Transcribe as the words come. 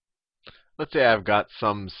let's say I've got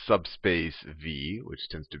some subspace V, which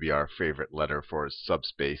tends to be our favorite letter for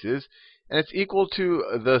subspaces, and it's equal to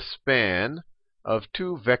the span of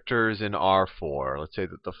two vectors in R4. Let's say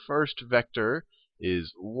that the first vector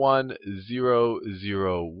is 1, 0,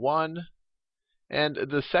 0, 1, and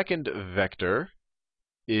the second vector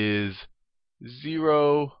is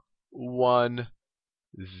 0, 1,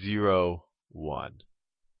 0, 1.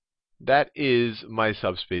 That is my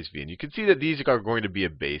subspace V. And you can see that these are going to be a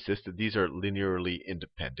basis, that these are linearly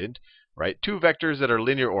independent, right? Two vectors that are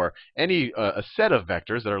linear, or any a set of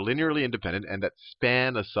vectors that are linearly independent and that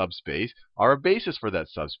span a subspace are a basis for that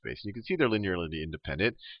subspace. And you can see they're linearly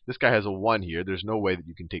independent. This guy has a 1 here. There's no way that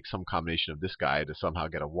you can take some combination of this guy to somehow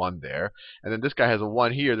get a 1 there. And then this guy has a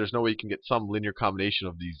 1 here. There's no way you can get some linear combination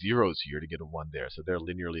of these zeros here to get a 1 there. So they're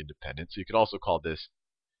linearly independent. So you could also call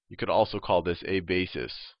this a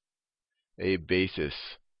basis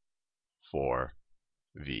for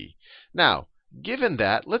V. Now, given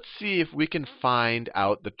that, let's see if we can find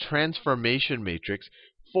out the transformation matrix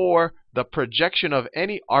for the projection of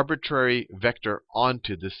any arbitrary vector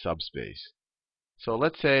onto this subspace. So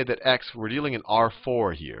let's say that x, we're dealing in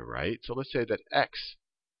R4 here, right? So let's say that x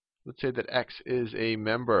is a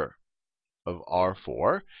member of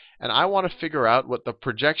R4, and I want to figure out what the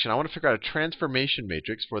projection, I want to figure out a transformation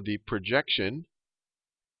matrix for the projection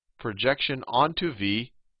onto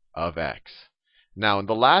V of x. Now, in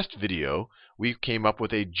the last video, we came up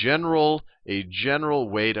with a general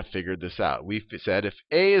way to figure this out. We said if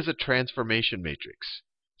A is a transformation matrix,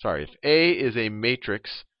 if A is a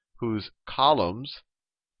matrix whose columns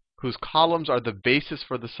are the basis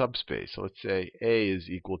for the subspace. So let's say A is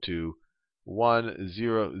equal to 1,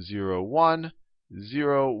 0, 0, 1,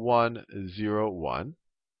 0, 1, 0, 1.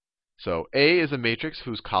 So A is a matrix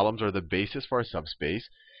whose columns are the basis for a subspace.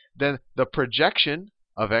 Then the projection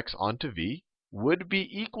of x onto V would be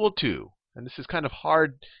equal to, and this is kind of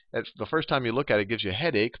hard, the first time you look at it, it gives you a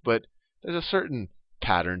headache, but there's a certain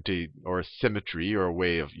pattern to, or symmetry, or a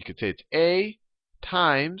way of, you could say it's A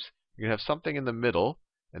times, you're going to have something in the middle,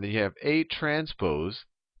 and then you have A transpose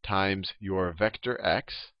times your vector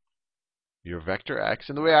x.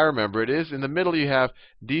 And the way I remember it is, in the middle you have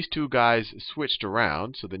these two guys switched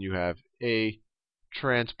around, so then you have A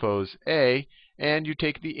transpose A, and you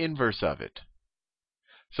take the inverse of it.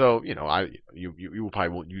 So, you probably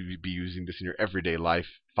won't be using this in your everyday life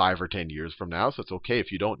 5 or 10 years from now, so it's okay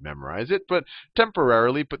if you don't memorize it. But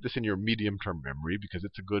temporarily put this in your medium-term memory because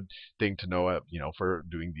it's a good thing to know, for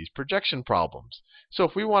doing these projection problems. So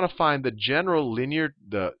if we want to find the general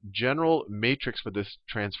matrix for this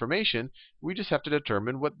transformation, we just have to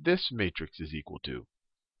determine what this matrix is equal to.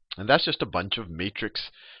 And that's just a bunch of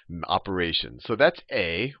matrix operations. So that's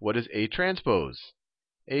A. What is A transpose?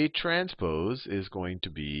 A transpose is going to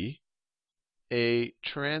be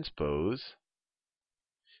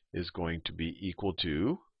equal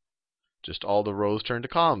to just all the rows turned to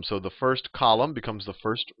columns. So the first column becomes the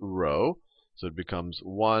first row. So it becomes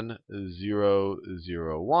 1, 0,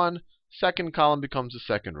 0, 1. Second column becomes the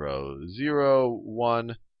second row, 0,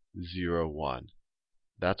 1, 0, 1.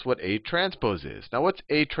 That's what A transpose is. Now, what's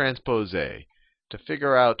A transpose A? To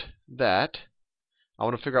figure out that, I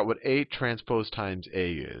want to figure out what A transpose times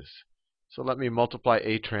A is. So let me multiply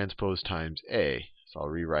A transpose times A. So I'll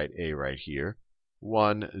rewrite A right here.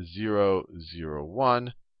 1, 0, 0,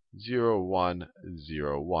 1, 0, 1,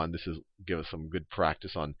 0, 1. This is give us some good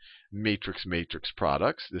practice on matrix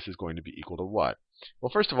products. This is going to be equal to what?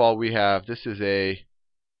 Well, first of all, we have this is a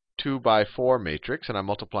 2 by 4 matrix, and I'm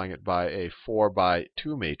multiplying it by a 4 by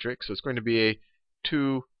 2 matrix. So it's going to be a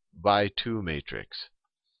 2 by 2 matrix.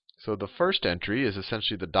 So the first entry is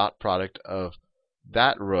essentially the dot product of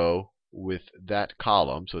that row with that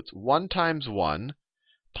column. So it's 1 times 1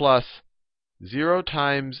 plus 0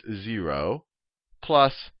 times 0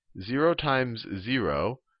 plus 0 times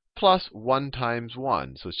 0 plus 1 times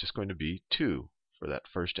 1. So it's just going to be 2 for that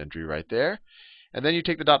first entry right there. And then you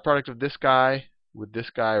take the dot product of this guy with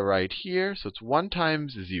this guy right here. So it's 1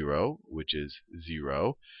 times 0, which is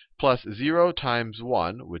 0, plus 0 times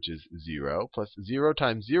 1, which is 0, plus 0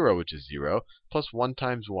 times 0, which is 0, plus 1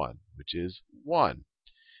 times 1, which is 1.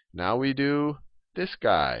 Now we do this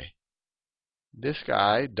guy. This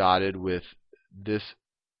guy dotted with this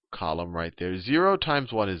column right there. 0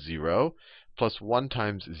 times 1 is 0, plus 1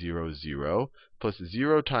 times 0 is 0, plus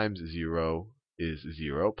 0 times 0 is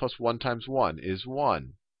 0, plus 1 times 1 is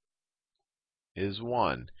 1.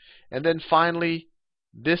 And then finally,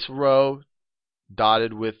 this row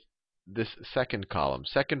dotted with this second column.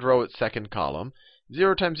 Second row at second column.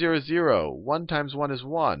 0 times 0 is 0. 1 times 1 is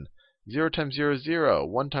 1. 0 times 0 is 0.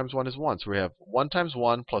 1 times 1 is 1. So we have 1 times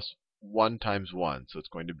 1 plus 1 times 1. So it's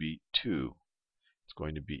going to be 2. It's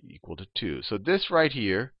going to be equal to 2. So this right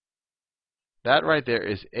here, that right there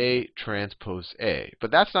is A transpose A.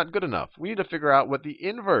 But that's not good enough. We need to figure out what the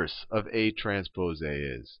inverse of A transpose A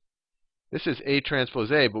is. This is A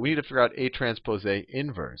transpose A, but we need to figure out A transpose A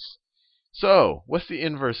inverse. So what's the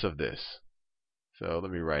inverse of this? So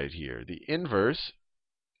let me write it here. The inverse,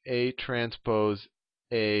 A transpose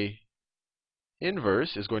A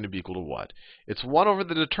inverse, is going to be equal to what? It's 1 over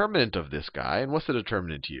the determinant of this guy. And what's the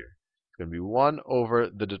determinant here? It's going to be 1 over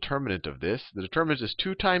the determinant of this. The determinant is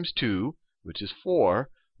 2 times 2, which is 4,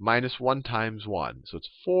 minus 1 times 1. So it's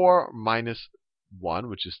 4 minus 1,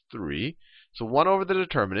 which is 3. So 1 over the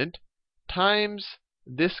determinant times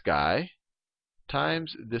this guy,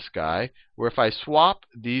 where if I swap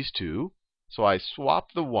these two, so I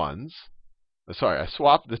swap the ones, I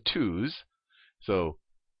swap the 2's. So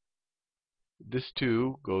this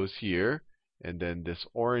 2 goes here, and then this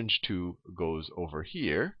orange 2 goes over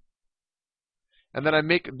here. And then I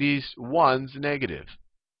make these 1's negative.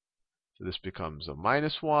 So this becomes a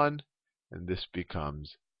minus 1, and this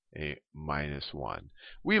becomes a minus 1.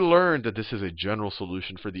 We learned that this is a general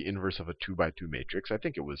solution for the inverse of a 2 by 2 matrix. I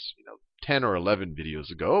think it was 10 or 11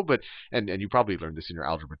 videos ago, but and you probably learned this in your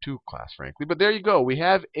Algebra 2 class, frankly. But there you go. We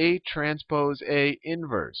have A transpose A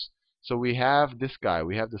inverse. So we have this guy.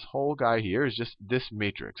 We have this whole guy here is just this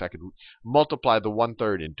matrix. I could multiply the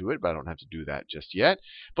 1/3 into it, but I don't have to do that just yet.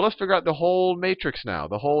 But let's figure out the whole matrix now.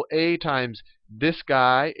 The whole A times this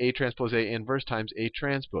guy, A transpose A inverse, times A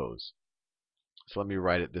transpose. So let me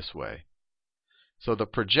write it this way. So the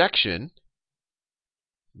projection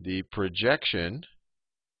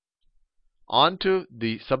onto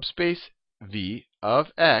the subspace V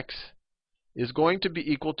of x is going to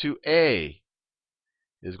be equal to A.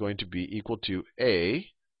 Is going to be equal to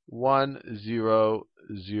A 1 0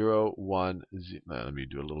 0 1 0. Let me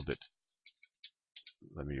do a little bit.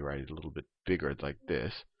 Let me write it a little bit bigger like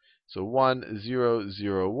this. So 1 0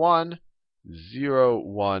 0 1 0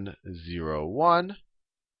 1 0 1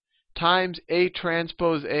 times A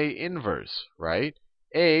transpose A inverse, right?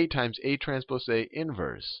 A times A transpose A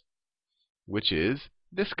inverse, which is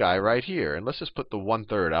this guy right here. And let's just put the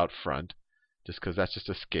 1/3 out front, just because that's just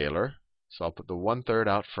a scalar. So I'll put the 1/3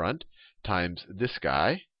 out front times this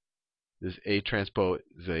guy. This A transpose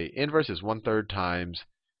A inverse is 1/3 times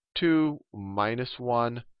 2 minus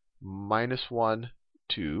 1 minus 1,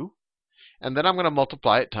 2. And then I'm going to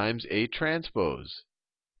multiply it times A transpose.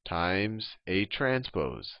 Times A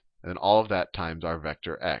transpose. And all of that times our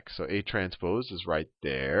vector x. So A transpose is right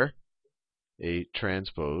there. A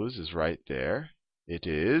transpose is right there. It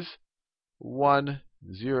is 1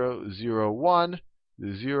 0 0 1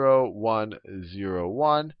 0 1 0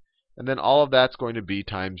 1. And then all of that's going to be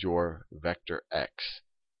times your vector x.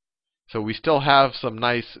 So we still have some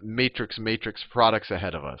nice matrix products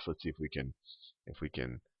ahead of us. Let's see if we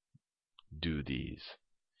can do these.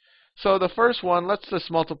 So the first one, let's just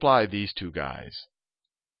multiply these two guys.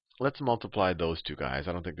 Let's multiply those two guys.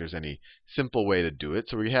 I don't think there's any simple way to do it.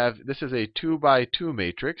 So we have, this is a 2 by 2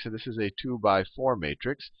 matrix, and this is a 2 by 4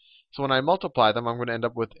 matrix. So when I multiply them, I'm going to end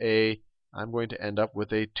up with a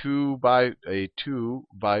 2 by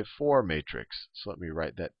 4 matrix. So let me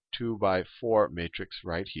write that 2 by 4 matrix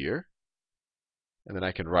right here. And then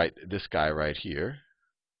I can write this guy right here.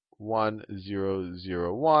 1 0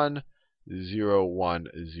 0 1 0 1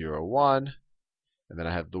 0 1. And then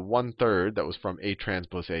I have the 1/3 that was from A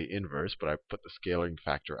transpose A inverse, but I put the scaling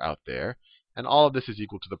factor out there. And all of this is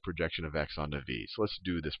equal to the projection of x onto V. So let's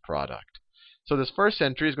do this product. So this first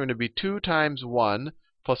entry is going to be 2 times 1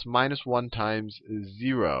 plus minus 1 times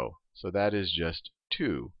 0. So that is just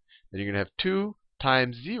 2. Then you're going to have 2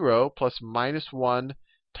 times 0 plus minus 1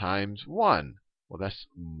 times 1. Well, that's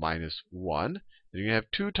minus 1. Then you're going to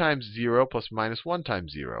have 2 times 0 plus minus 1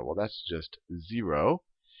 times 0. Well, that's just 0.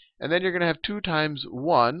 And then you're going to have 2 times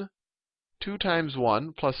 1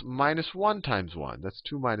 plus minus 1 times 1. That's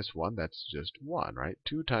 2 minus 1. That's just 1, right?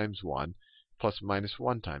 2 times 1 plus minus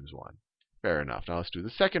 1 times 1. Fair enough. Now let's do the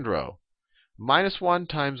second row. Minus 1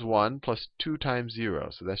 times 1 plus 2 times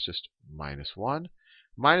 0. So that's just minus 1.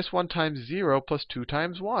 Minus 1 times 0 plus 2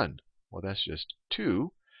 times 1. Well, that's just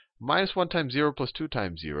 2. Minus 1 times 0 plus 2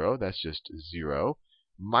 times 0. That's just 0.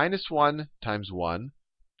 Minus 1 times 1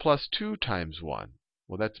 plus 2 times 1.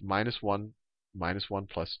 Well, that's minus 1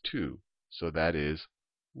 plus 2. So that is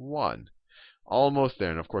 1. Almost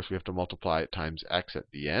there. And of course, we have to multiply it times x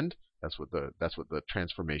at the end. That's what the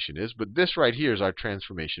transformation is. But this right here is our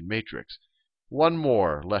transformation matrix. One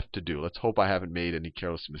more left to do. Let's hope I haven't made any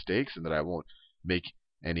careless mistakes and that I won't make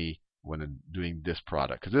any when I'm doing this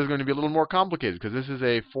product. Because this is going to be a little more complicated. Because this is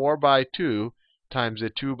a 4 by 2 times a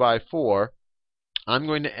 2 by 4, I'm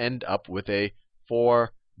going to end up with a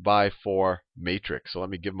 4 by 4 matrix. So let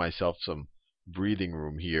me give myself some breathing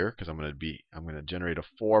room here because I'm going to generate a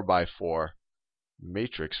 4 by 4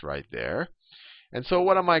 matrix right there. And so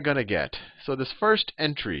what am I going to get? So this first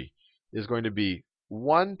entry is going to be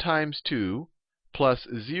 1 times 2 plus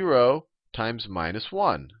 0 times minus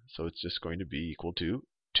 1. So it's just going to be equal to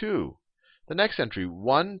 2. The next entry,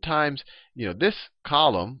 1 times, this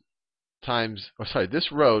column times,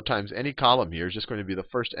 this row times any column here is just going to be the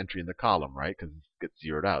first entry in the column, right? Because it gets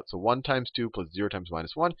zeroed out. So 1 times 2 plus 0 times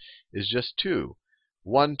minus 1 is just 2.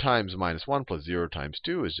 1 times minus 1 plus 0 times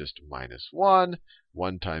 2 is just minus 1.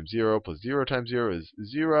 1 times 0 plus 0 times 0 is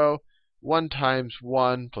 0. 1 times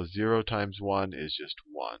 1 plus 0 times 1 is just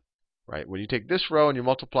 1. Right? When you take this row and you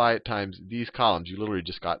multiply it times these columns, you literally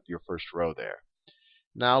just got your first row there.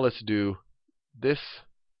 Now let's do this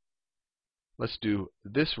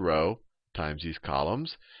row times these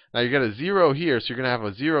columns. Now you got a 0 here, so you're going to have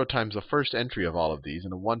a 0 times the first entry of all of these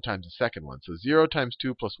and a 1 times the second one. So 0 times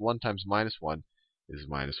 2 plus 1 times minus 1 is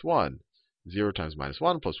minus 1. 0 times minus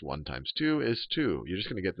 1 plus 1 times 2 is 2. You're just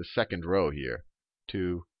going to get the second row here.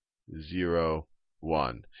 2, 0, 1.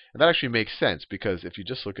 And that actually makes sense because if you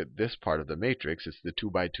just look at this part of the matrix, it's the 2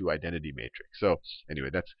 by 2 identity matrix. So anyway,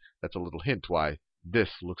 that's a little hint why this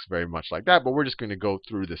looks very much like that. But we're just going to go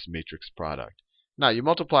through this matrix product. Now you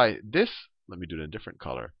multiply this. Let me do it in a different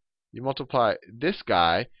color. You multiply this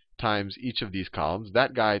guy times each of these columns.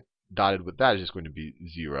 That guy dotted with that is just going to be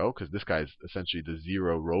 0 because this guy is essentially the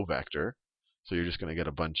 0 row vector. So you're just going to get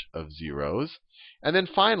a bunch of zeros. And then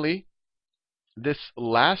finally, this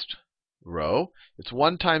last row, it's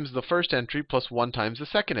 1 times the first entry plus 1 times the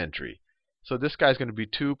second entry. So this guy is going to be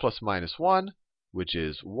 2 plus minus 1, which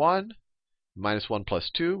is 1. Minus 1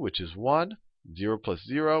 plus 2, which is 1. 0 plus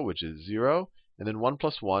 0, which is 0. And then 1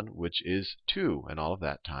 plus 1, which is 2. And all of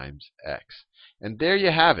that times x. And there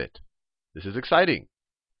you have it. This is exciting.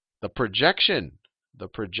 The projection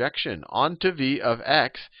onto V of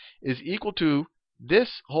x is equal to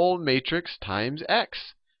this whole matrix times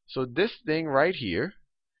x. So this thing right here,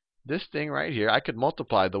 I could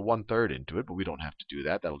multiply the 1/3 into it, but we don't have to do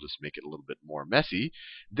that. That'll just make it a little bit more messy.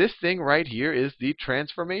 This thing right here is the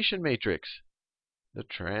transformation matrix. The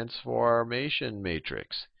transformation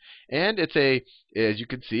matrix. And it's as you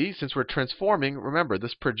can see, since we're transforming, remember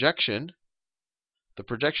this projection, the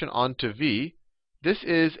projection onto V, this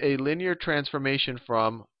is a linear transformation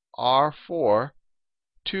from R4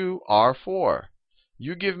 to R4.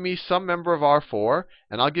 You give me some member of R4,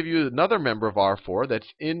 and I'll give you another member of R4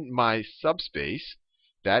 that's in my subspace.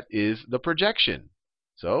 That is the projection.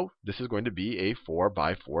 So this is going to be a 4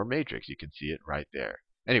 by 4 matrix. You can see it right there.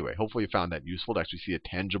 Anyway, hopefully you found that useful to actually see a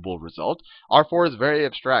tangible result. R4 is very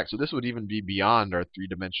abstract, so this would even be beyond our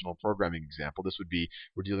three-dimensional programming example. This would be,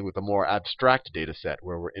 we're dealing with a more abstract data set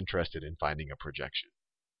where we're interested in finding a projection.